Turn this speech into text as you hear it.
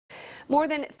More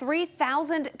than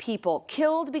 3,000 people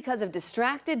killed because of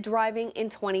distracted driving in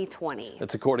 2020.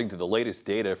 That's according to the latest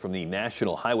data from the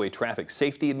National Highway Traffic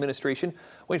Safety Administration.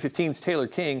 WANE 15's Taylor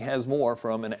King has more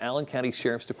from an Allen County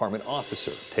Sheriff's Department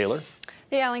officer. Taylor?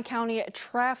 The Allen County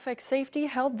Traffic Safety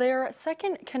held their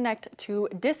second Connect to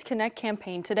Disconnect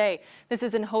campaign today. This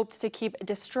is in hopes to keep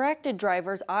distracted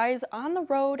drivers' eyes on the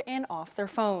road and off their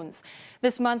phones.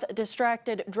 This month,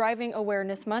 Distracted Driving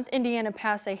Awareness Month, Indiana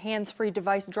passed a hands-free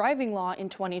device driving law in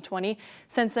 2020.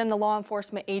 Since then, the law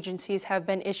enforcement agencies have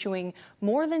been issuing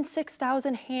more than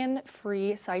 6,000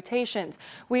 hand-free citations.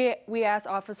 We asked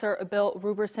Officer Bill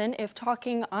Ruberson if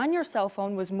talking on your cell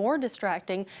phone was more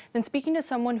distracting than speaking to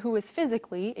someone who is physically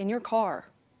in your car.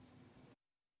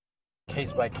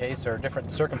 Case by case or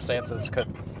different circumstances could,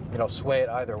 sway it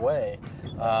either way.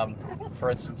 For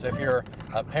instance, if you're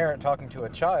a parent talking to a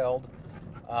child,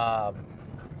 a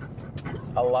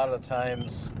lot of the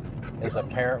times as a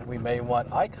parent we may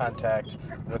want eye contact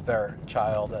with their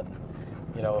child, and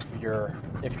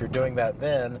if you're doing that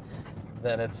then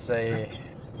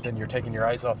you're taking your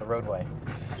eyes off the roadway.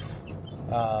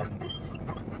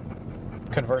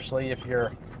 Conversely, if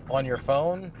you're on your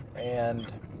phone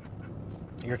and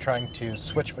you're trying to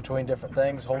switch between different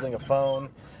things, holding a phone,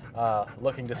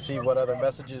 looking to see what other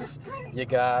messages you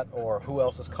got or who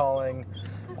else is calling,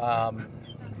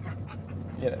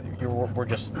 we're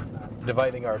just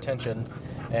dividing our attention,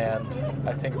 and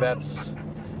I think that's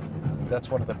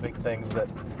one of the big things that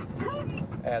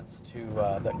adds to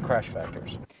the crash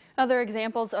factors. Other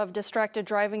examples of distracted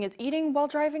driving is eating while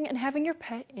driving and having your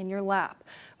pet in your lap.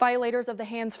 Violators of the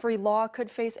hands-free law could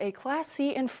face a Class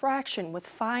C infraction with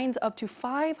fines up to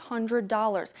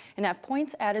 $500 and have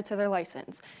points added to their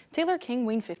license. Taylor King,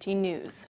 WANE 15 News.